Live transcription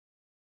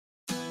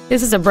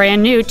This is a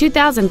brand new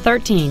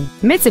 2013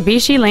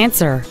 Mitsubishi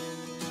Lancer.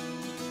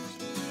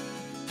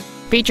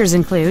 Features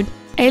include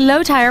a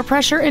low tire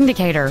pressure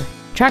indicator,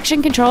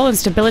 traction control and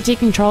stability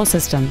control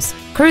systems,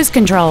 cruise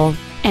control,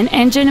 an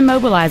engine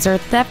immobilizer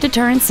theft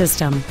deterrent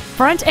system,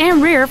 front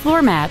and rear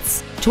floor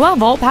mats,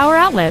 12-volt power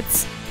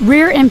outlets,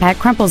 rear impact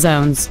crumple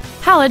zones,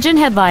 halogen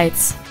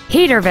headlights,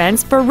 heater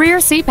vents for rear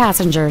seat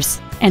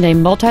passengers, and a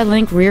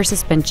multi-link rear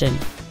suspension.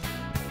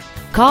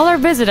 Call or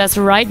visit us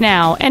right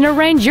now and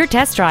arrange your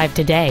test drive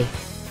today.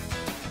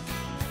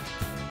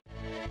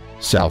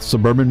 South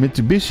Suburban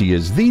Mitsubishi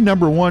is the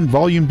 #1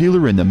 volume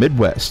dealer in the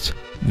Midwest.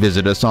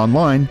 Visit us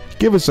online,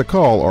 give us a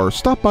call, or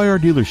stop by our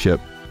dealership.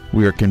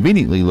 We are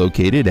conveniently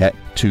located at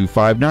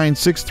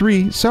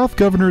 25963 South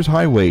Governors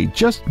Highway,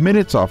 just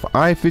minutes off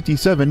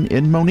I-57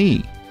 in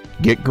Monee.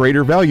 Get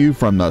greater value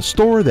from the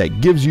store that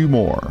gives you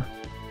more.